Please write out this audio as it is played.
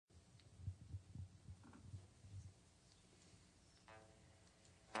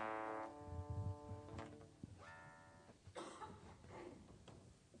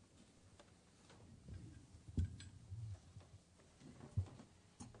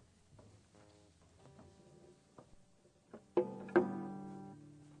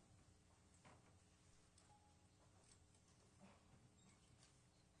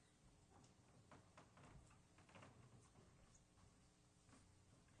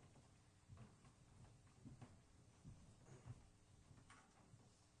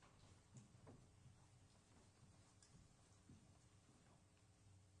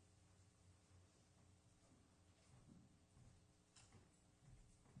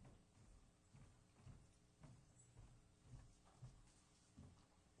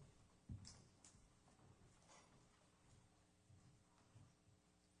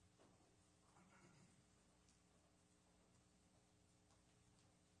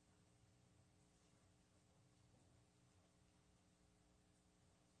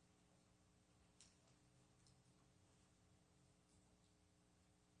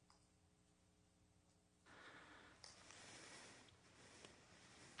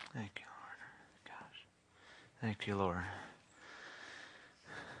Thank you, Lord. Gosh. Thank you, Lord.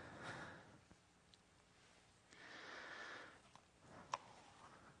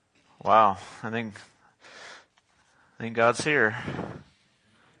 Wow. I think God's here.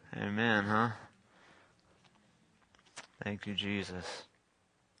 Amen, huh? Thank you, Jesus.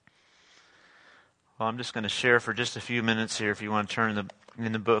 Well, I'm just going to share for just a few minutes here. If you want to turn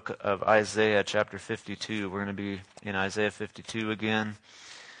in the book of Isaiah, chapter 52. We're going to be in Isaiah 52 again.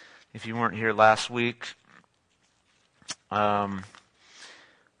 If you weren't here last week, we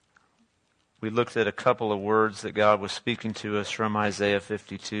looked at a couple of words that God was speaking to us from Isaiah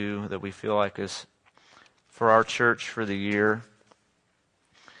 52 that we feel like is for our church for the year.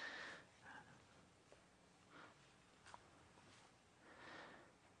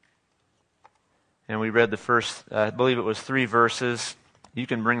 And we read the first, I believe it was 3 verses. You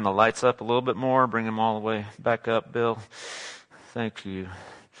can bring the lights up a little bit more. Bring them all the way back up, Bill. Thank you.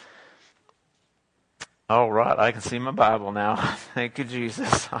 All right, I can see my Bible now. Thank you,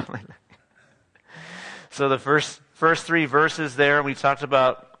 Jesus. So the first 3 verses there, we talked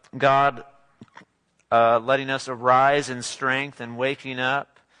about God letting us arise in strength and waking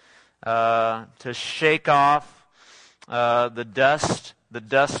up to shake off the dust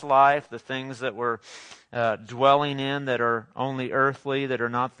life, the things that we're dwelling in that are only earthly, that are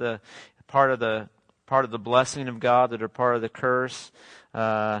not the part of the blessing of God, that are part of the curse.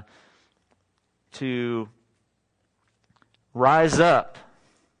 To rise up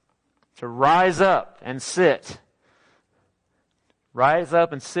and sit. Rise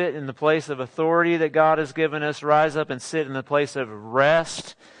up and sit in the place of authority that God has given us. Rise up and sit in the place of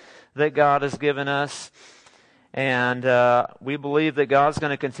rest that God has given us. And we believe that God's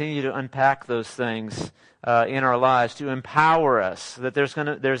going to continue to unpack those things in our lives to empower us, that there's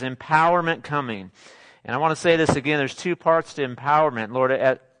empowerment coming. And I want to say this again, there's 2 parts to empowerment.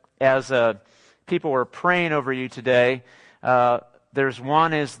 Lord, as people were praying over you today, there's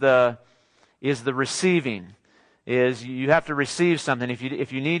one is the receiving. Is you have to receive something.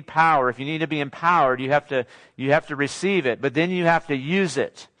 If you need power, if you need to be empowered, you have to receive it. But then you have to use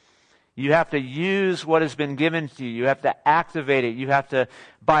it. You have to use what has been given to you. You have to activate it. You have to,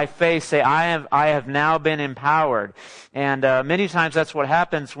 by faith, say, I have now been empowered. And many times that's what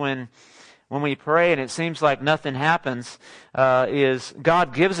happens when we pray and it seems like nothing happens, is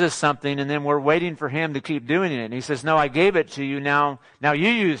God gives us something and then we're waiting for Him to keep doing it. And He says, no, I gave it to you, now you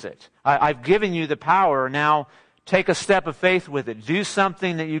use it. I've given you the power, now take a step of faith with it. Do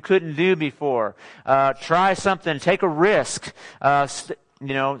something that you couldn't do before. Try something, take a risk.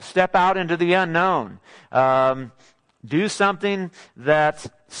 Step out into the unknown. Do something that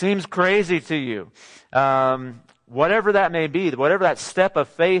seems crazy to you. Whatever that may be, whatever that step of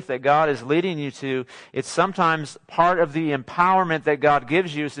faith that God is leading you to, it's sometimes part of the empowerment that God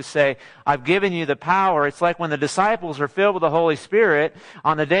gives you is to say, I've given you the power. It's like when the disciples are filled with the Holy Spirit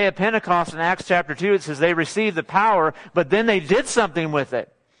on the day of Pentecost in Acts chapter 2, it says they received the power, but then they did something with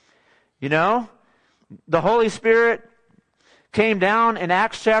it. The Holy Spirit came down in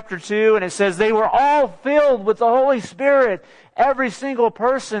Acts chapter 2, and it says they were all filled with the Holy Spirit. Every single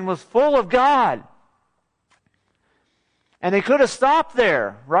person was full of God. And they could have stopped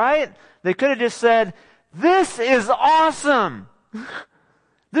there, right? They could have just said, this is awesome.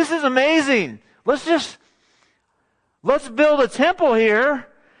 This is amazing. Let's build a temple here,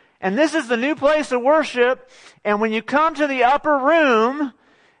 and this is the new place of worship, and when you come to the upper room,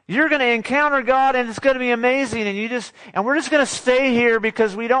 you're going to encounter God and it's going to be amazing, and we're just going to stay here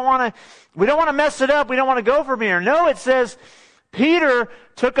because we don't want to mess it up. We don't want to go from here. No, it says Peter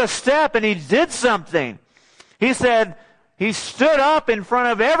took a step and he did something. He said, he stood up in front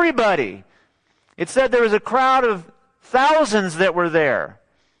of everybody. It said there was a crowd of thousands that were there.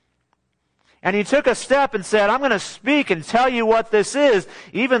 And he took a step and said, I'm going to speak and tell you what this is,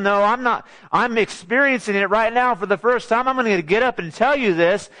 even though I'm experiencing it right now for the first time. I'm going to get up and tell you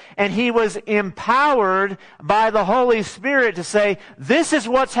this. And he was empowered by the Holy Spirit to say, this is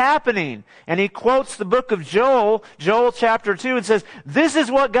what's happening. And he quotes the book of Joel chapter 2, and says, this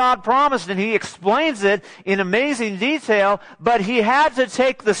is what God promised. And he explains it in amazing detail, but he had to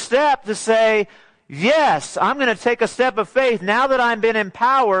take the step to say, yes, I'm going to take a step of faith. Now that I've been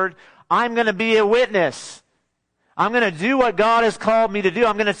empowered, I'm going to be a witness. I'm going to do what God has called me to do.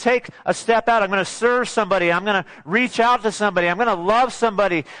 I'm going to take a step out. I'm going to serve somebody. I'm going to reach out to somebody. I'm going to love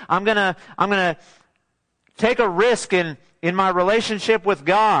somebody. I'm going to take a risk in my relationship with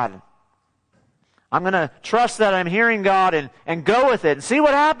God. I'm going to trust that I'm hearing God and go with it and see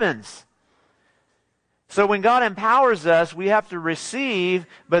what happens. So when God empowers us, we have to receive,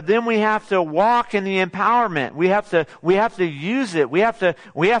 but then we have to walk in the empowerment. We have to use it. We have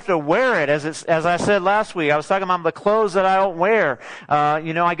to wear it. As I said last week, I was talking about the clothes that I don't wear.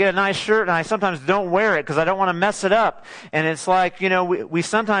 I get a nice shirt and I sometimes don't wear it because I don't want to mess it up. And it's like, we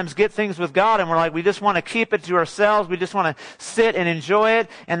sometimes get things with God and we're like, we just want to keep it to ourselves. We just want to sit and enjoy it.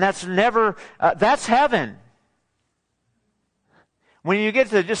 And that's heaven. When you get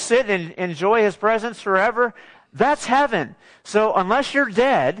to just sit and enjoy His presence forever, that's heaven. So unless you're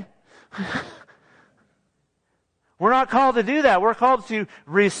dead, we're not called to do that. We're called to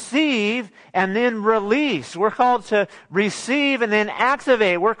receive and then release. We're called to receive and then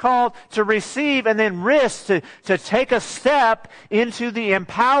activate. We're called to receive and then risk, to take a step into the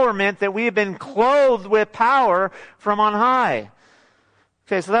empowerment that we have been clothed with power from on high.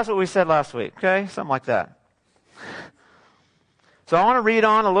 Okay, so that's what we said last week. Okay, something like that. So I want to read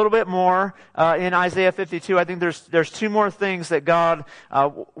on a little bit more in Isaiah 52. I think there's two more things that God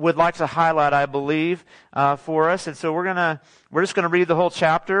would like to highlight, I believe, for us. And so we're just gonna read the whole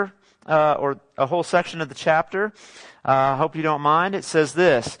chapter or a whole section of the chapter. I hope you don't mind. It says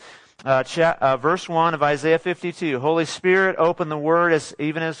this. Verse 1 of Isaiah 52. Holy Spirit, open the Word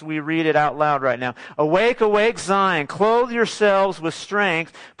even as we read it out loud right now. Awake, awake, Zion. Clothe yourselves with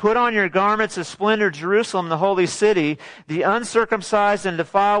strength. Put on your garments of splendor, Jerusalem, the holy city. The uncircumcised and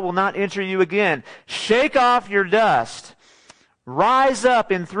defiled will not enter you again. Shake off your dust. Rise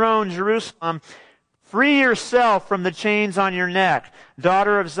up, enthroned Jerusalem. Free yourself from the chains on your neck.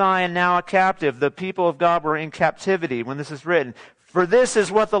 Daughter of Zion, now a captive. The people of God were in captivity when this is written. For this is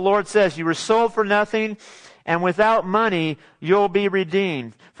what the Lord says, you were sold for nothing, and without money you'll be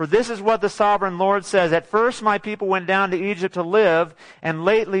redeemed. For this is what the sovereign Lord says, at first my people went down to Egypt to live, and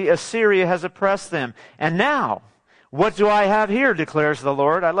lately Assyria has oppressed them. And now, what do I have here, declares the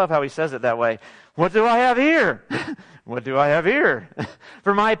Lord. I love how he says it that way. What do I have here? What do I have here?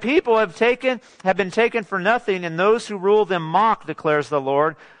 For my people have been taken for nothing, and those who rule them mock, declares the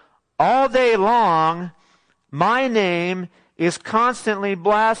Lord. All day long, my name is constantly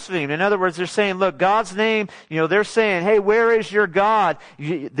blasphemed. In other words, they're saying, look, God's name, they're saying, hey, where is your God?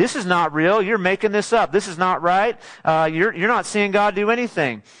 This is not real. You're making this up. This is not right. You're not seeing God do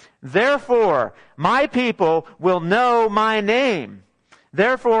anything. Therefore, my people will know my name.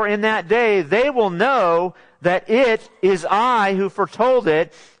 Therefore, in that day, they will know that it is I who foretold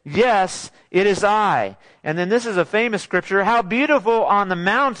it. Yes, it is I. And then this is a famous scripture. How beautiful on the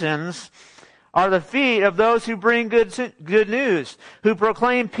mountains are the feet of those who bring good news, who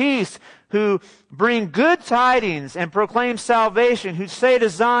proclaim peace, who bring good tidings and proclaim salvation, who say to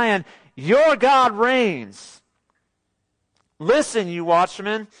Zion, your God reigns. Listen, you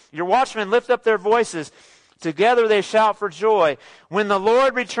watchmen. Your watchmen lift up their voices. Together they shout for joy. When the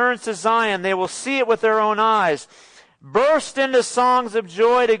Lord returns to Zion, they will see it with their own eyes. Burst into songs of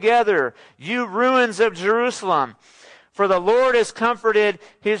joy together, you ruins of Jerusalem. For the Lord has comforted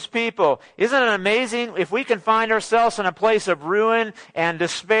His people. Isn't it amazing if we can find ourselves in a place of ruin and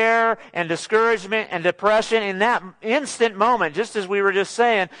despair and discouragement and depression in that instant moment, just as we were just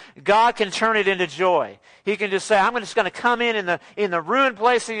saying, God can turn it into joy. He can just say, I'm just going to come in the ruined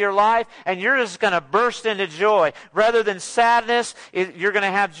place of your life and you're just going to burst into joy. Rather than sadness, you're going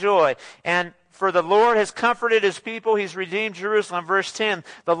to have joy. And for the Lord has comforted His people. He's redeemed Jerusalem. Verse 10,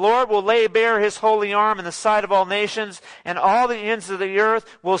 the Lord will lay bare His holy arm in the sight of all nations, and all the ends of the earth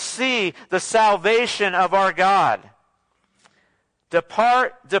will see the salvation of our God.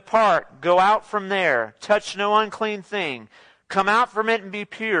 Depart, depart, go out from there. Touch no unclean thing. Come out from it and be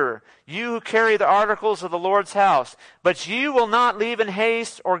pure, you who carry the articles of the Lord's house. But you will not leave in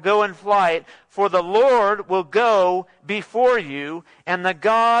haste or go in flight, for the Lord will go before you, and the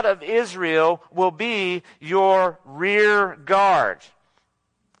God of Israel will be your rear guard.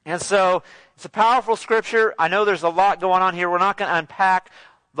 And so, it's a powerful scripture. I know there's a lot going on here. We're not going to unpack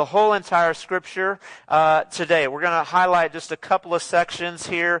the whole entire scripture today. We're going to highlight just a couple of sections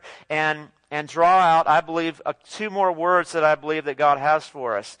here and draw out, I believe, two more words that I believe that God has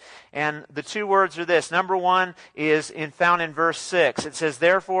for us. And the two words are this. Number one is found in verse 6. It says,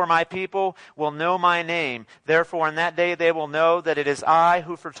 therefore my people will know my name. Therefore in that day they will know that it is I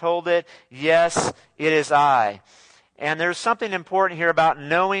who foretold it. Yes, it is I. And there's something important here about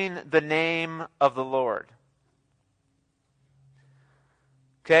knowing the name of the Lord.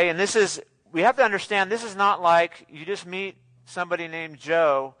 Okay, and we have to understand, this is not like you just meet somebody named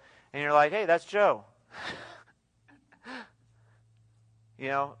Joe and you're like, hey, that's Joe.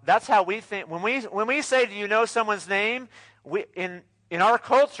 That's how we think. When we say, do you know someone's name? In our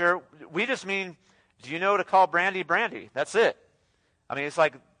culture, we just mean, do you know to call Brandy Brandy? That's it. I mean, it's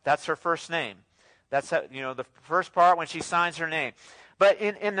like, that's her first name. That's how, the first part when she signs her name. But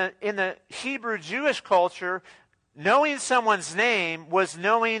in the Hebrew Jewish culture, knowing someone's name was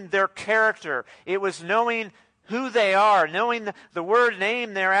knowing their character. It was knowing who they are. Knowing the word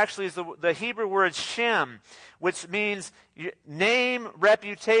name there actually is the Hebrew word shem, which means name,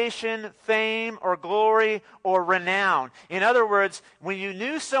 reputation, fame, or glory, or renown. In other words, when you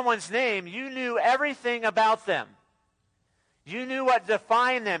knew someone's name, you knew everything about them. You knew what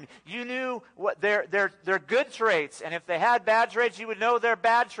defined them. You knew what their good traits. And if they had bad traits, you would know their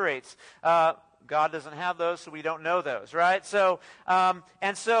bad traits. God doesn't have those, so we don't know those, right? So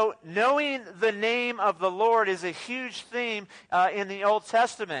knowing the name of the Lord is a huge theme in the Old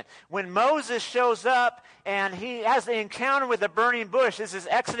Testament. When Moses shows up and he has the encounter with the burning bush, this is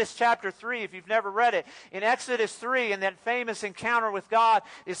Exodus chapter 3, if you've never read it. In Exodus 3, in that famous encounter with God,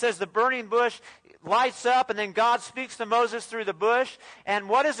 it says the burning bush lights up, and then God speaks to Moses through the bush. And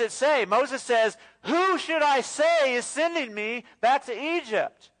what does it say? Moses says, "Who should I say is sending me back to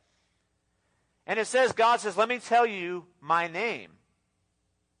Egypt?" And it says, God says, "Let me tell you my name.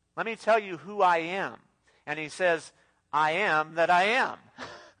 Let me tell you who I am." And he says, "I am that I am."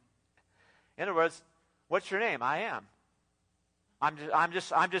 In other words, what's your name? I am. I'm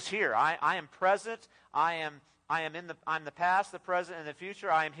just here. I am present. I'm the past, the present, and the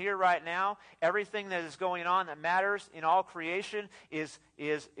future. I am here right now. Everything that is going on that matters in all creation is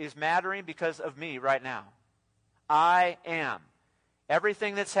mattering because of me right now. I am.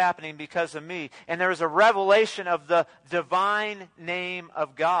 Everything that's happening because of me. And there is a revelation of the divine name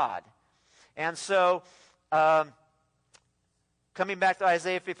of God. And so, coming back to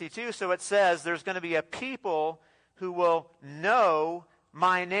Isaiah 52, so it says there's going to be a people who will know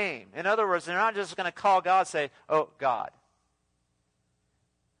my name. In other words, they're not just going to call God and say, "Oh, God."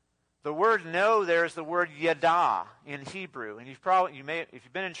 The word know there is the word yada in Hebrew. And if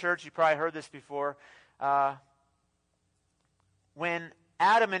you've been in church, you've probably heard this before. When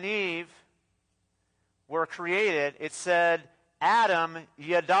Adam and Eve were created, it said, Adam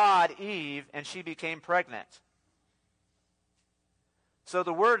yadad Eve, and she became pregnant. So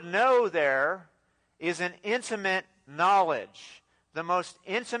the word know there is an intimate knowledge. The most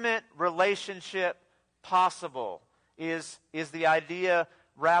intimate relationship possible is the idea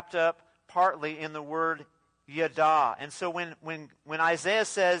wrapped up partly in the word yada. And so when Isaiah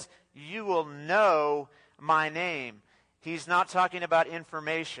says, "You will know my name," he's not talking about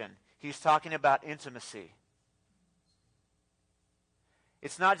information. He's talking about intimacy.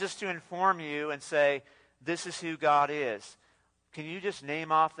 It's not just to inform you and say, "This is who God is." Can you just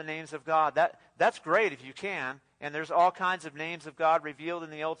name off the names of God? That's great if you can. And there's all kinds of names of God revealed in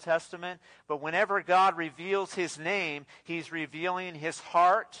the Old Testament. But whenever God reveals His name, He's revealing His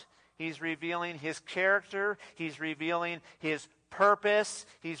heart. He's revealing His character. He's revealing His purpose.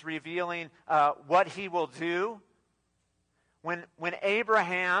 He's revealing what He will do. When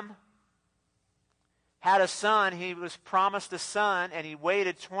Abraham had a son, he was promised a son, and he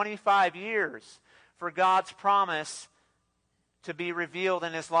waited 25 years for God's promise to be revealed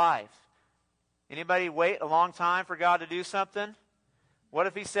in his life. Anybody wait a long time for God to do something? What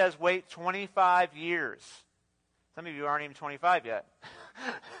if He says wait 25 years? Some of you aren't even 25 yet.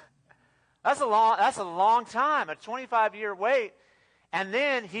 That's a long time, a 25-year wait. And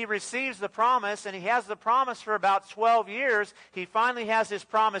then he receives the promise, and he has the promise for about 12 years. He finally has his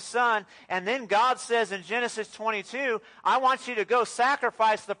promised son. And then God says in Genesis 22, "I want you to go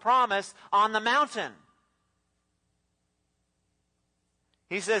sacrifice the promise on the mountain."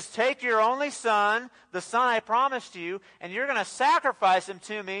 He says, "Take your only son, the son I promised you, and you're going to sacrifice him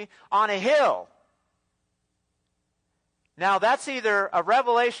to me on a hill." Now, that's either a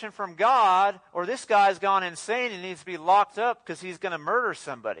revelation from God, or this guy's gone insane and needs to be locked up because he's going to murder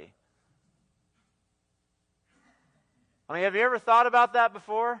somebody. I mean, have you ever thought about that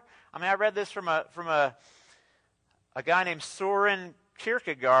before? I mean, I read this from a guy named Soren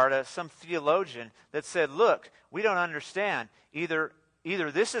Kierkegaard, some theologian, that said, "Look, we don't understand. Either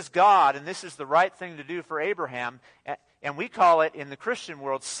this is God and this is the right thing to do for Abraham, and we call it in the Christian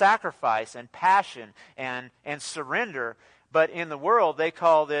world sacrifice and passion and surrender. But in the world they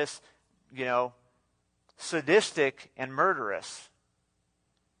call this, sadistic and murderous."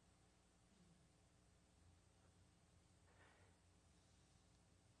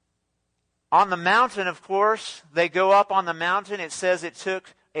 On the mountain, of course, they go up on the mountain. It says it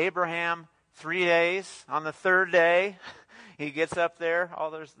took Abraham 3 days. On the third day, he gets up there.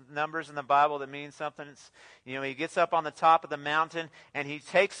 All those numbers in the Bible that mean something. He gets up on the top of the mountain, and he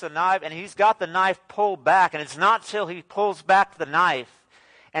takes a knife, and he's got the knife pulled back. And it's not till he pulls back the knife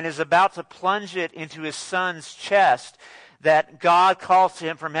and is about to plunge it into his son's chest that God calls to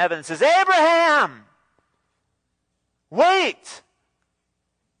him from heaven and says, Abraham, wait.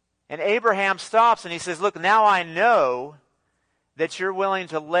 And Abraham stops and he says, look, now I know that you're willing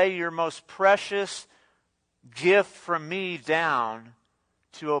to lay your most precious gift from me down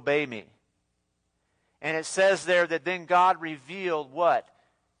to obey me. And it says there that then God revealed what?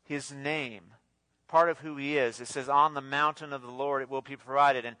 His name. Part of who he is. It says, on the mountain of the Lord it will be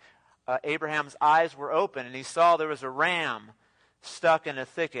provided. And Abraham's eyes were open and he saw there was a ram stuck in a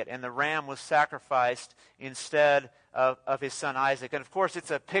thicket. And the ram was sacrificed instead of his son Isaac. And of course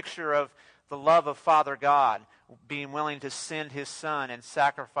it's a picture of the love of Father God being willing to send his son and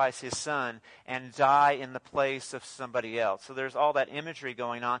sacrifice his son and die in the place of somebody else. So there's all that imagery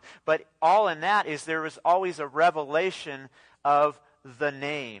going on. But all in that is there was always a revelation of the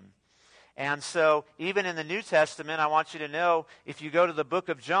name. And so even in the New Testament, I want you to know, if you go to the book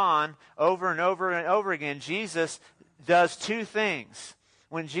of John, over and over and over again, Jesus does two things.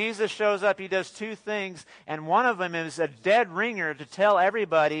 When Jesus shows up, he does two things, and one of them is a dead ringer to tell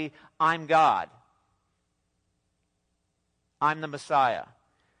everybody, I'm God. I'm the Messiah.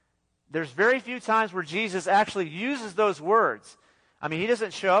 There's very few times where Jesus actually uses those words. I mean, he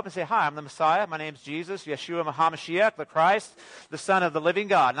doesn't show up and say, hi, I'm the Messiah. My name's Jesus, Yeshua HaMashiach, the Christ, the Son of the living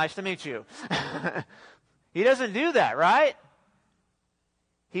God. Nice to meet you. He doesn't do that, right?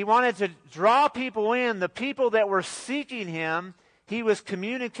 He wanted to draw people in, the people that were seeking him. He was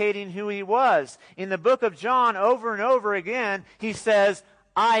communicating who he was. In the book of John, over and over again, he says,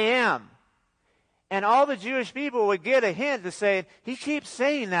 I am. And all the Jewish people would get a hint to say, he keeps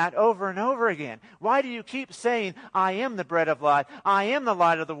saying that over and over again. Why do you keep saying, I am the bread of life. I am the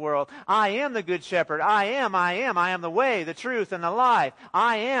light of the world. I am the good shepherd. I am the way, the truth, and the life.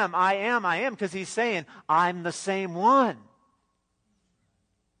 I am. Because he's saying, I'm the same one.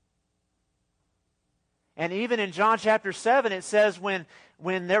 And even in John chapter 7, it says when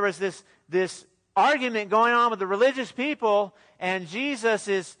there was this argument going on with the religious people, and Jesus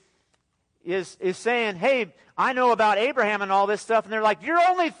is saying, hey, I know about Abraham and all this stuff. And they're like, you're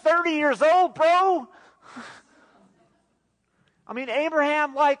only 30 years old, bro. I mean,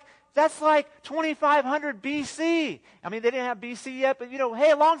 Abraham, that's like 2500 BC. I mean, they didn't have BC yet, but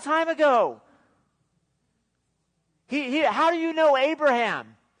hey, a long time ago. How do you know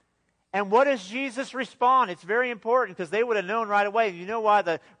Abraham? And what does Jesus respond? It's very important because they would have known right away. You know why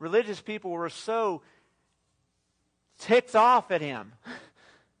the religious people were so ticked off at him?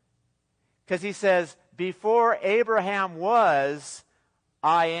 Because he says, before Abraham was,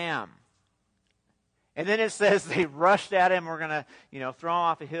 I am. And then it says they rushed at him. We're going to, throw him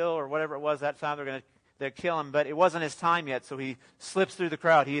off a hill or whatever it was that time. They'll kill him. But it wasn't his time yet, so he slips through the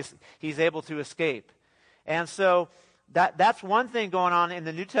crowd. He's able to escape. And so that's one thing going on in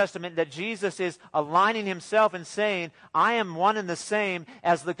the New Testament, that Jesus is aligning himself and saying, I am one and the same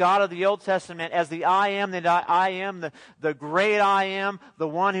as the God of the Old Testament, as the I am, the great I am, the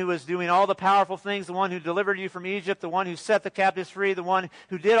one who is doing all the powerful things, the one who delivered you from Egypt, the one who set the captives free, the one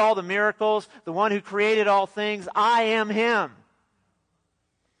who did all the miracles, the one who created all things. I am him.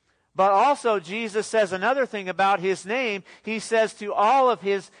 But also Jesus says another thing about his name. He says to all of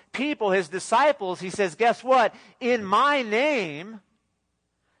his people, his disciples, he says, guess what? In my name,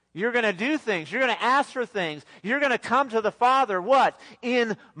 you're going to do things. You're going to ask for things. You're going to come to the Father. What?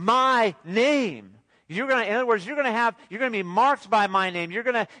 In my name. In other words, you're going to be marked by my name. You're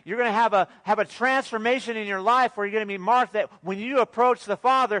going to have a transformation in your life where you're going to be marked that when you approach the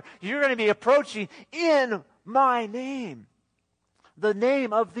Father, you're going to be approaching in my name. The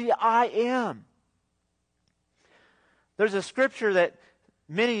name of the I am. There's a scripture that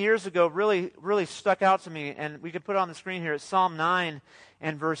many years ago really, really stuck out to me, and we could put it on the screen here. It's Psalm 9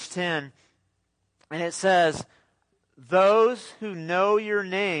 and verse 10. And it says, those who know your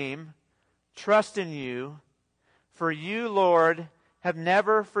name trust in you, for you, Lord, have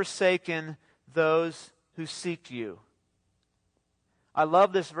never forsaken those who seek you. I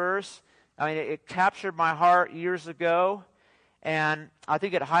love this verse. I mean, it captured my heart years ago. And I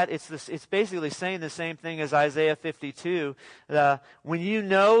think it's basically saying the same thing as Isaiah 52. When you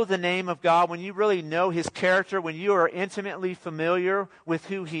know the name of God, when you really know his character, when you are intimately familiar with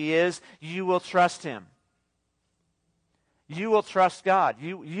who he is, you will trust him. You will trust God.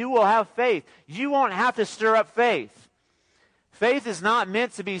 You will have faith. You won't have to stir up faith. Faith is not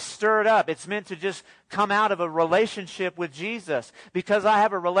meant to be stirred up. It's meant to just come out of a relationship with Jesus. Because I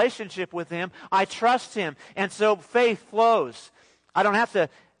have a relationship with him, I trust him. And so faith flows. I don't have to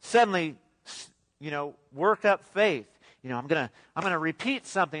suddenly, work up faith. I'm gonna repeat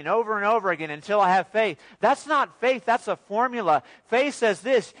something over and over again until I have faith. That's not faith, that's a formula. Faith says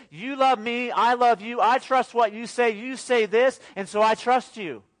this: you love me, I love you, I trust what you say this, and so I trust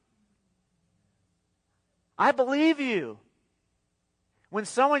you. I believe you. When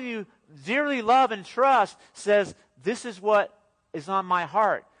someone you dearly love and trust says, this is what is on my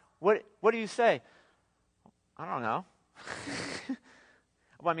heart, what do you say? I don't know.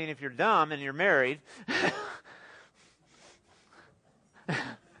 Well, I mean, if you're dumb and you're married,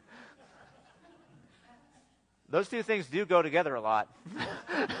 those two things do go together a lot.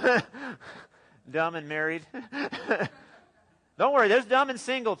 Dumb and married. Don't worry, there's dumb and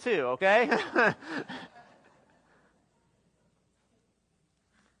single too, okay?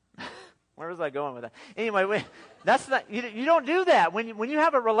 Where was I going with that? Anyway, that's not, you don't do that. When you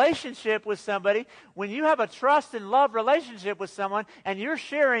have a relationship with somebody, when you have a trust and love relationship with someone, and you're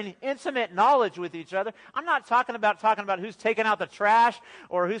sharing intimate knowledge with each other, I'm not talking about who's taking out the trash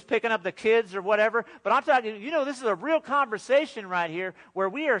or who's picking up the kids or whatever, but I'm talking, this is a real conversation right here where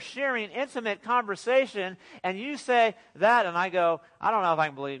we are sharing intimate conversation, and you say that, and I go, I don't know if I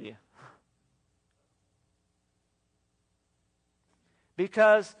can believe you.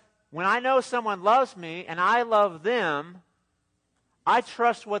 Because when I know someone loves me and I love them, I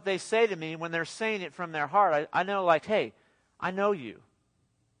trust what they say to me when they're saying it from their heart. I know, like, hey, I know you.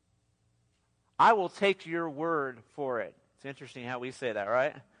 I will take your word for it. It's interesting how we say that,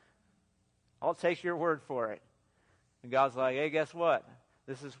 right? I'll take your word for it. And God's like, hey, guess what?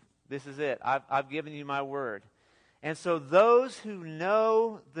 This is it. I've given you my word. And so those who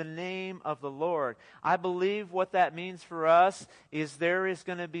know the name of the Lord, I believe what that means for us is there is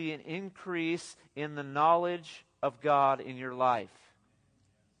going to be an increase in the knowledge of God in your life.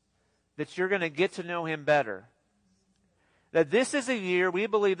 That you're going to get to know Him better. That this is a year, we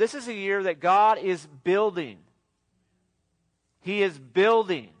believe this is a year that God is building. He is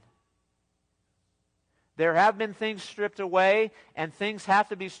building. There have been things stripped away, and things have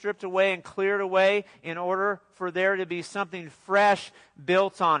to be stripped away and cleared away in order for there to be something fresh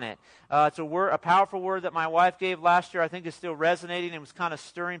built on it. It's a powerful word that my wife gave last year. I think is still resonating and was kind of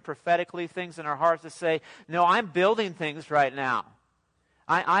stirring prophetically things in our hearts to say, no, I'm building things right now.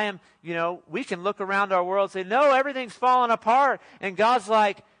 I am, we can look around our world and say, no, everything's falling apart. And God's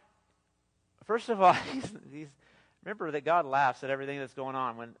like, first of all, remember that God laughs at everything that's going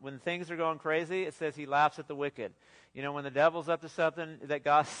on. When things are going crazy, it says He laughs at the wicked. When the devil's up to something, that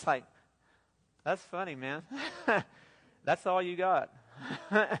God's like, that's funny, man. That's all you got.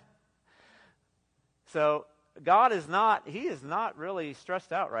 So God is not really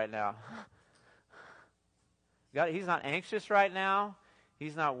stressed out right now. He's not anxious right now.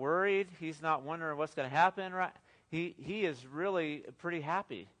 He's not worried. He's not wondering what's going to happen. Right? He is really pretty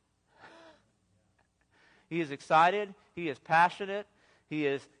happy. He is excited. He is passionate. He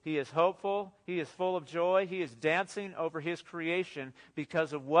is hopeful. He is full of joy. He is dancing over His creation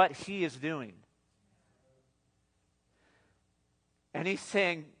because of what He is doing. And He's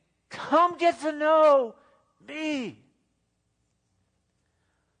saying, come get to know me.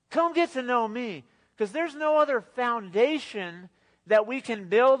 Come get to know me. Because there's no other foundation that we can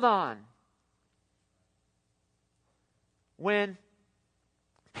build on. When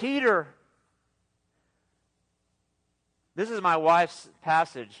Peter... This is my wife's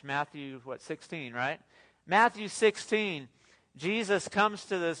passage, Matthew, 16, right? Matthew 16, Jesus comes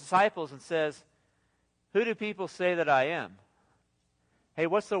to the disciples and says, who do people say that I am? Hey,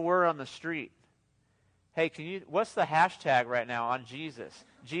 what's the word on the street? Hey, what's the hashtag right now on Jesus?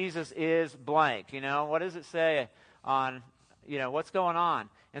 Jesus is blank, what does it say on, what's going on?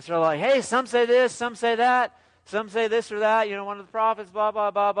 And so they're like, hey, some say this, some say that, some say this or that, one of the prophets, blah,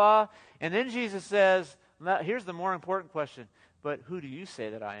 blah, blah, blah. And then Jesus says, here's the more important question, but who do you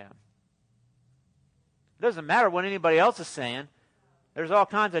say that I am? It doesn't matter what anybody else is saying. There's all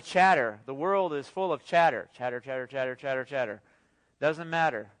kinds of chatter. The world is full of chatter. Chatter, chatter, chatter, chatter, chatter. Doesn't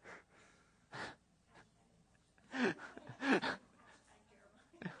matter.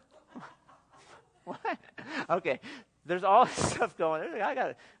 What? Okay. There's all this stuff going.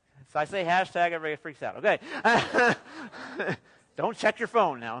 So I say hashtag, everybody freaks out. Okay. Don't check your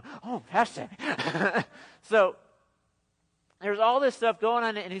phone now. Oh, hashtag. So there's all this stuff going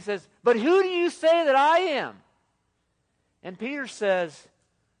on, and he says, but who do you say that I am? And Peter says,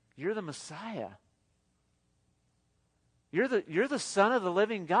 you're the Messiah. You're the Son of the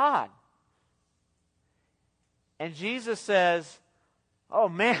living God. And Jesus says, oh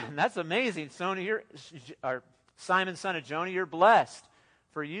man, that's amazing. Simon, son of Jonah, you're blessed.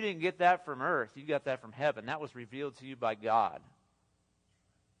 For you didn't get that from earth. You got that from heaven. That was revealed to you by God.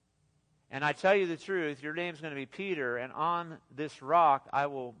 And I tell you the truth, your name's going to be Peter, and on this rock I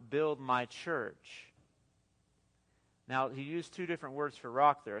will build my church. Now, he used two different words for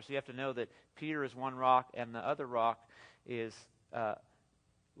rock there, so you have to know that Peter is one rock, and the other rock is a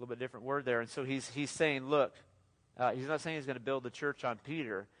little bit different word there. And so he's saying, look, he's not saying he's going to build the church on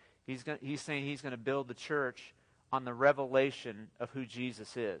Peter. He's saying he's going to build the church on the revelation of who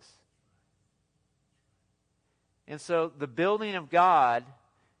Jesus is. And so the building of God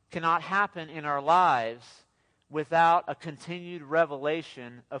cannot happen in our lives without a continued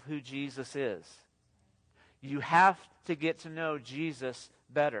revelation of who Jesus is. You have to get to know Jesus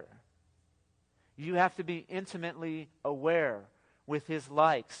better. You have to be intimately aware with his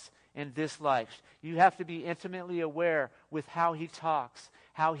likes and dislikes. You have to be intimately aware with how he talks,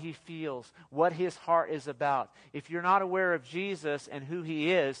 how he feels, what his heart is about. If you're not aware of Jesus and who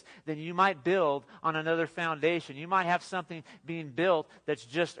he is, then you might build on another foundation. You might have something being built that's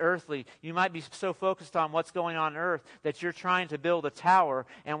just earthly. You might be so focused on what's going on earth that you're trying to build a tower,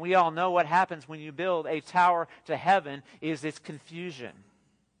 and we all know what happens when you build a tower to heaven is it's confusion.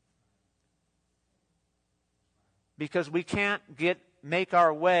 Because we can't make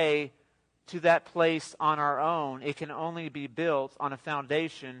our way to that place on our own. It can only be built on a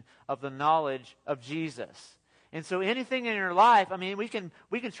foundation of the knowledge of Jesus. And so anything in your life, I mean, we can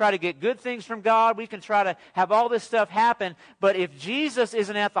try to get good things from God. We can try to have all this stuff happen. But if Jesus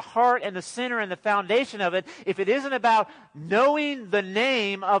isn't at the heart and the center and the foundation of it, if it isn't about knowing the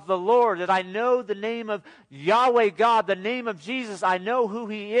name of the Lord, that I know the name of Yahweh God, the name of Jesus, I know who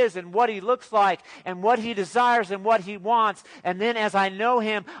he is and what he looks like and what he desires and what he wants. And then as I know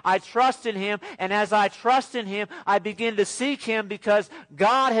him, I trust in him. And as I trust in him, I begin to seek him, because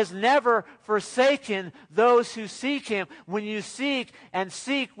God has never forsaken those who seek him. When you seek and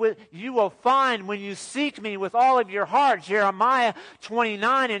seek, you will find when you seek me with all of your heart. Jeremiah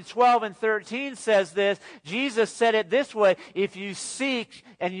 29 and 12 and 13 says this. Jesus said it this way: if you seek,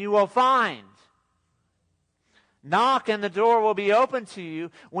 and you will find. Knock and the door will be open to you.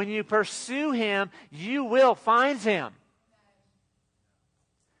 When you pursue him, you will find him.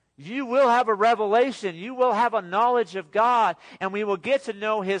 You will have a revelation. You will have a knowledge of God. And we will get to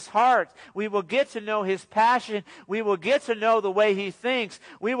know his heart. We will get to know his passion. We will get to know the way he thinks.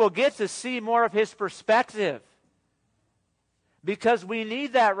 We will get to see more of his perspective. Because we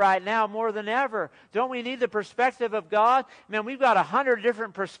need that right now more than ever. Don't we need the perspective of God? Man, we've got 100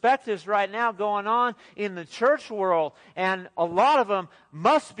 different perspectives right now going on in the church world. And a lot of them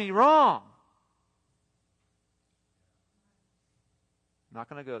must be wrong. I'm not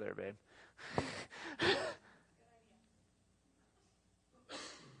going to go there, babe.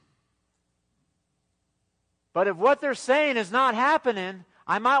 But if what they're saying is not happening,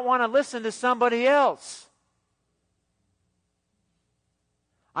 I might want to listen to somebody else.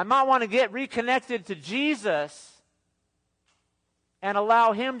 I might want to get reconnected to Jesus and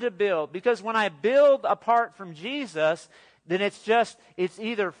allow him to build. Because when I build apart from Jesus, then it's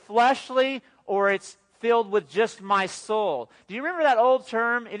either fleshly or it's filled with just my soul. Do you remember that old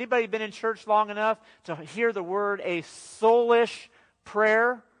term? Anybody been in church long enough to hear the word a soulish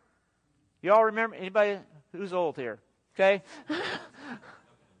prayer? You all remember? Anybody who's old here? Okay.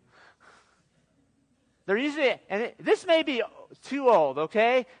 There used to be, and this may be too old,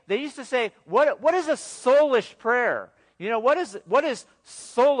 okay? They used to say, what is a soulish prayer? You know, what is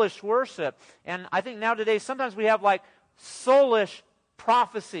soulish worship? And I think now today sometimes we have like soulish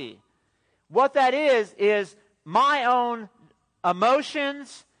prophecy. What that is my own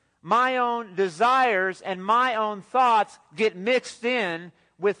emotions, my own desires, and my own thoughts get mixed in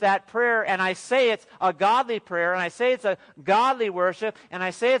with that prayer, and I say it's a godly prayer, and I say it's a godly worship, and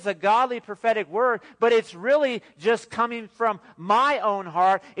I say it's a godly prophetic word, but it's really just coming from my own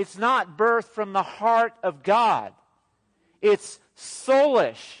heart. It's not birthed from the heart of God. It's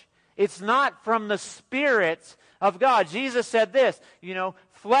soulish. It's not from the Spirit of God. Jesus said this,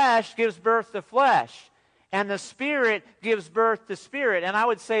 flesh gives birth to flesh, and the Spirit gives birth to spirit. And I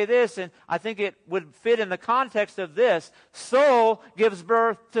would say this, and I think it would fit in the context of this: soul gives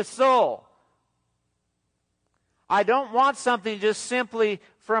birth to soul. I don't want something just simply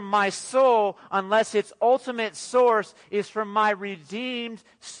from my soul unless its ultimate source is from my redeemed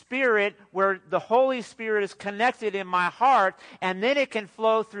spirit, where the Holy Spirit is connected in my heart, and then it can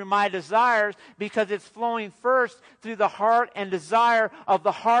flow through my desires, because it's flowing first through the heart and desire of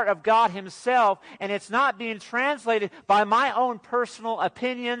the heart of God himself, and it's not being translated by my own personal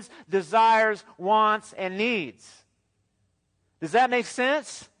opinions, desires, wants, and needs. Does that make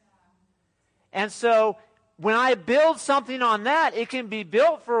sense? And so when I build something on that, it can be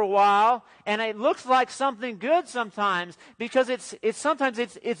built for a while, and it looks like something good sometimes, because it's sometimes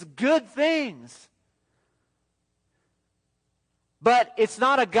good things. But it's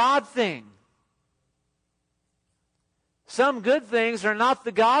not a God thing. Some good things are not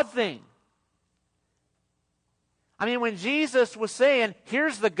the God thing. I mean, when Jesus was saying,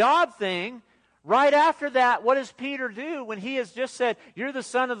 here's the God thing, right after that, what does Peter do when he has just said, you're the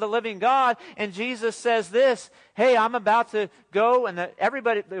Son of the living God, and Jesus says this, hey, I'm about to go, and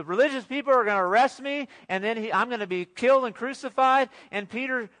the religious people are going to arrest me, and then I'm going to be killed and crucified, and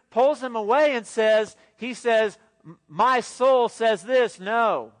Peter pulls him away and he says, my soul says this,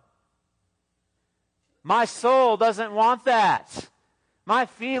 no. My soul doesn't want that. My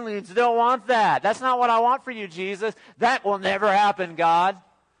feelings don't want that. That's not what I want for you, Jesus. That will never happen, God.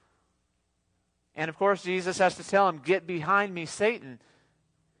 And of course, Jesus has to tell him, get behind me, Satan.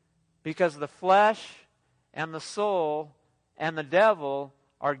 Because the flesh and the soul and the devil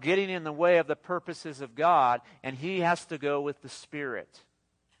are getting in the way of the purposes of God, and he has to go with the Spirit.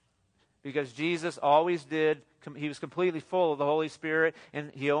 Because Jesus always did, he was completely full of the Holy Spirit,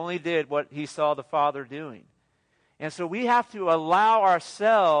 and he only did what he saw the Father doing. And so we have to allow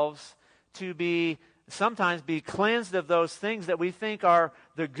ourselves to sometimes be cleansed of those things that we think are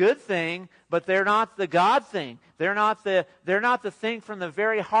the good thing, but they're not the God thing. They're not the thing from the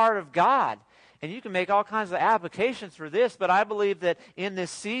very heart of God. And you can make all kinds of applications for this, but I believe that in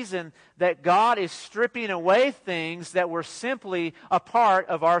this season that God is stripping away things that were simply a part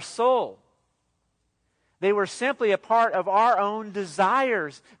of our soul. They were simply a part of our own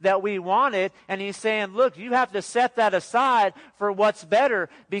desires that we wanted. And he's saying, look, you have to set that aside for what's better,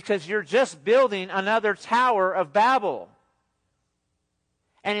 because you're just building another Tower of Babel.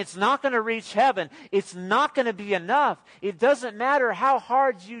 And it's not going to reach heaven. It's not going to be enough. It doesn't matter how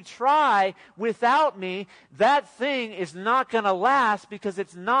hard you try without me. That thing is not going to last, because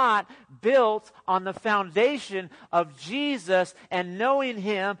it's not built on the foundation of Jesus and knowing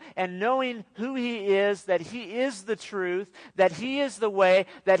him and knowing who he is, that he is the truth, that he is the way,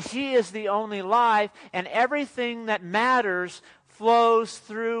 that he is the only life, and everything that matters flows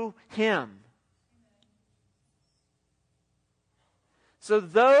through him. So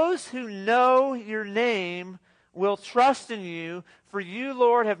those who know your name will trust in you, for you,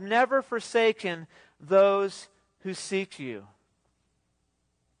 Lord, have never forsaken those who seek you.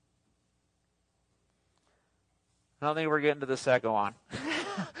 I don't think we're getting to the second one.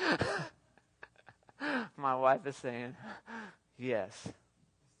 My wife is saying, yes.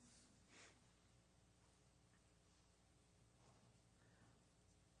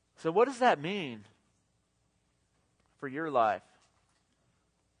 So what does that mean for your life?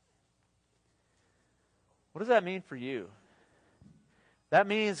 What does that mean for you? That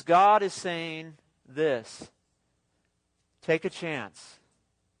means God is saying this. Take a chance.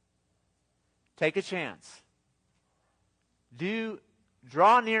 Take a chance.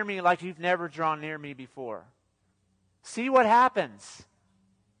 Draw near me like you've never drawn near me before. See what happens.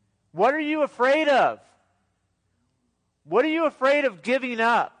 What are you afraid of? What are you afraid of giving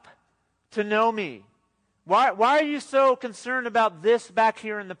up to know me? Why are you so concerned about this back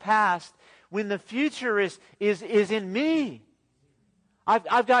here in the past, when the future is in me?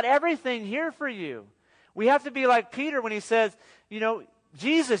 I've got everything here for you. We have to be like Peter when he says,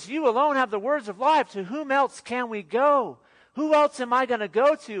 Jesus, you alone have the words of life. To whom else can we go? Who else am I going to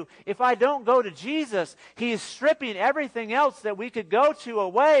go to if I don't go to Jesus? He is stripping everything else that we could go to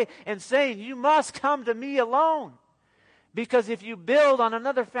away and saying, you must come to me alone. Because if you build on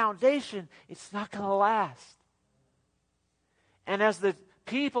another foundation, it's not going to last. And as the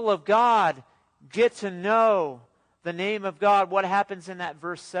people of God get to know the name of God, what happens in that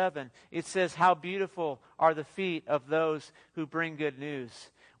verse 7? It says, how beautiful are the feet of those who bring good news.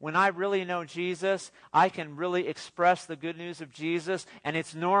 When I really know Jesus, I can really express the good news of Jesus, and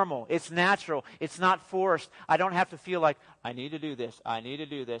it's normal, it's natural, it's not forced. I don't have to feel like, I need to do this, I need to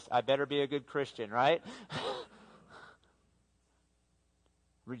do this, I better be a good Christian, right?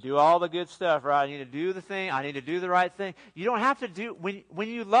 We do all the good stuff, right? I need to do the thing. I need to do the right thing. You don't have to do... When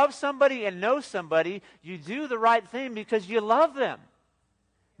you love somebody and know somebody, you do the right thing because you love them.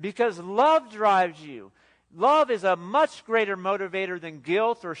 Because love drives you. Love is a much greater motivator than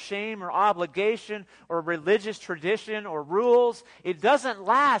guilt or shame or obligation or religious tradition or rules. It doesn't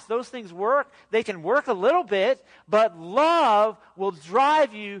last. Those things work. They can work a little bit, but love will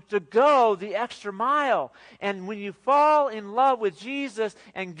drive you to go the extra mile. And when you fall in love with Jesus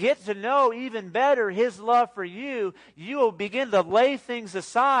and get to know even better his love for you, you will begin to lay things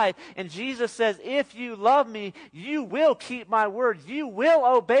aside. And Jesus says, if you love me, you will keep my word. You will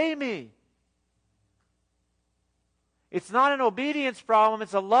obey me. It's not an obedience problem,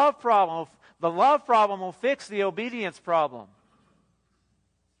 it's a love problem. The love problem will fix the obedience problem.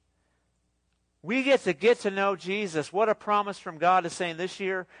 We get to know Jesus. What a promise from God is saying this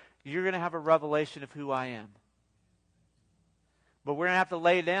year, you're going to have a revelation of who I am. But we're going to have to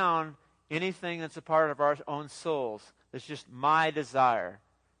lay down anything that's a part of our own souls. That's just my desire.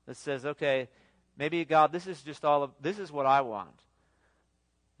 That says, okay, maybe God, this is what I want.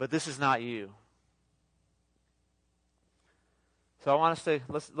 But this is not you. So I want us to,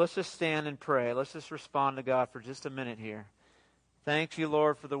 let's just stand and pray. Let's just respond to God for just a minute here. Thank you,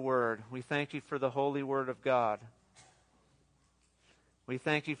 Lord, for the Word. We thank you for the holy Word of God. We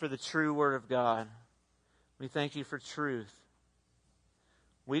thank you for the true Word of God. We thank you for truth.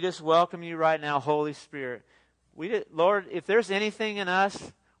 We just welcome you right now, Holy Spirit. Lord, if there's anything in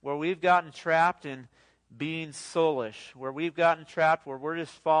us where we've gotten trapped in being soulish, where we've gotten trapped where we're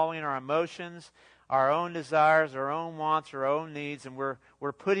just following our emotions, our own desires, our own wants, our own needs, and we're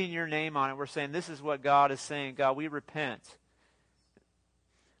putting your name on it. We're saying, this is what God is saying. God, we repent.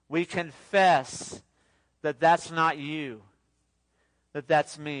 We confess that that's not you, that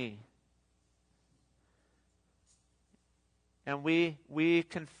that's me. And we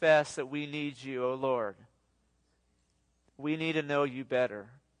confess that we need you, O Lord. We need to know you better.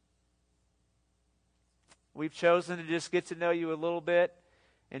 We've chosen to just get to know you a little bit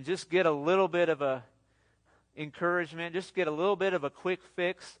and just get a little bit of a encouragement, just get a little bit of a quick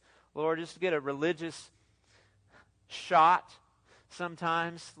fix. Lord, just get a religious shot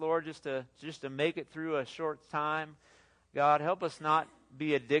sometimes, Lord, just to make it through a short time. God, help us not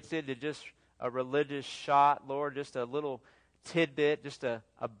be addicted to just a religious shot, Lord, just a little tidbit, just a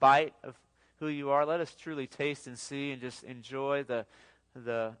bite of who you are. Let us truly taste and see and just enjoy the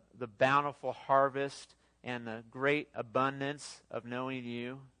bountiful harvest and the great abundance of knowing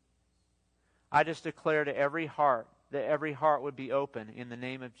you. I just declare to every heart that every heart would be open in the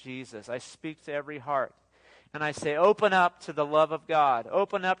name of Jesus. I speak to every heart and I say, open up to the love of God.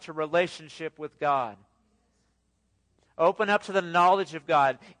 Open up to relationship with God. Open up to the knowledge of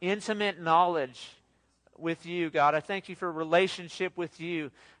God, intimate knowledge with you, God. I thank you for relationship with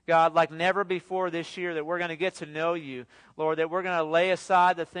you, God, like never before this year, that we're going to get to know you, Lord, that we're going to lay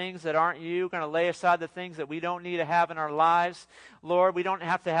aside the things that aren't you, going to lay aside the things that we don't need to have in our lives. Lord, we don't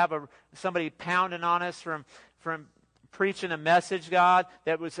have to have somebody pounding on us from preaching a message, God,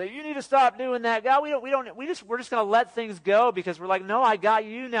 that would say, you need to stop doing that. God, we're just going to let things go because we're like, no, I got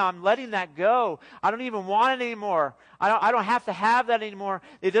you now. I'm letting that go. I don't even want it anymore. I don't have to have that anymore.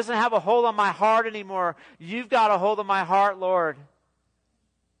 It doesn't have a hold on my heart anymore. You've got a hold of my heart, Lord.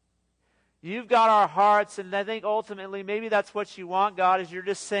 You've got our hearts, and I think ultimately maybe that's what you want, God, is you're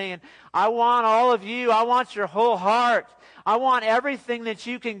just saying, I want all of you. I want your whole heart. I want everything that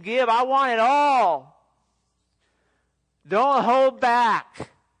you can give. I want it all. Don't hold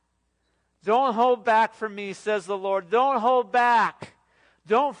back. Don't hold back from me, says the Lord. Don't hold back.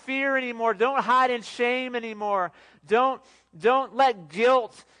 Don't fear anymore. Don't hide in shame anymore. Don't let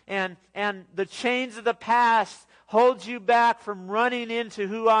guilt and the chains of the past hold you back from running into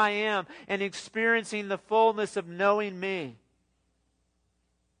who I am and experiencing the fullness of knowing me.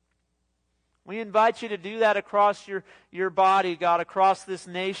 We invite you to do that across your body, God, across this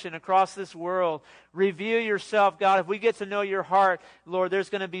nation, across this world. Reveal yourself, God. If we get to know your heart, Lord, there's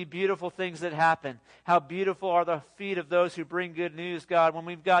going to be beautiful things that happen. How beautiful are the feet of those who bring good news, God. When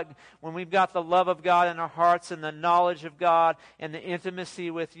we've got the love of God in our hearts and the knowledge of God and the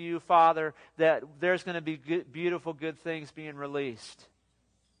intimacy with you, Father, that there's going to be beautiful, good things being released.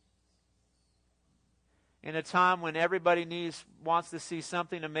 In a time when everybody wants to see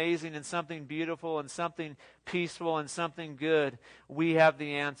something amazing and something beautiful and something peaceful and something good, we have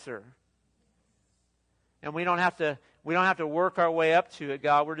the answer. And we don't have to work our way up to it,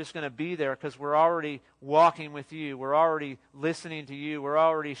 God. We're just going to be there because we're already walking with you. We're already listening to you. We're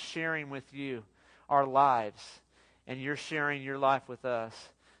already sharing with you our lives. And you're sharing your life with us.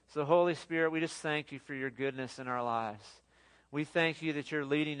 So Holy Spirit, we just thank you for your goodness in our lives. We thank you that you're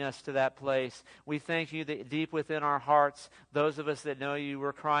leading us to that place. We thank you that deep within our hearts, those of us that know you,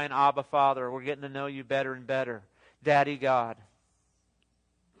 we're crying, Abba, Father. We're getting to know you better and better. Daddy God.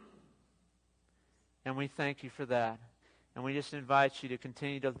 And we thank you for that. And we just invite you to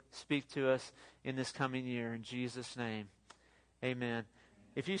continue to speak to us in this coming year. In Jesus' name, amen.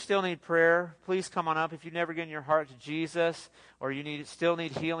 If you still need prayer, please come on up. If you've never given your heart to Jesus, or you still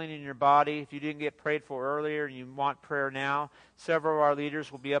need healing in your body, if you didn't get prayed for earlier and you want prayer now, several of our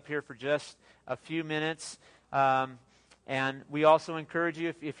leaders will be up here for just a few minutes. And we also encourage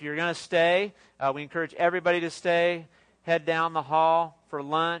you, if you're going to stay, we encourage everybody to stay. Head down the hall for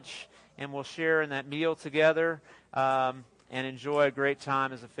lunch. and we'll share in that meal together and enjoy a great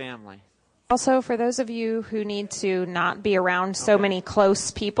time as a family. Also, for those of you who need to not be around so many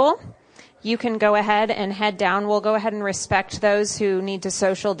close people, you can go ahead and head down. We'll go ahead and respect those who need to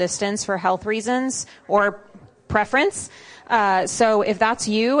social distance for health reasons or preference. So if that's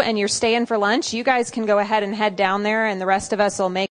you and you're staying for lunch, you guys can go ahead and head down there, and the rest of us will make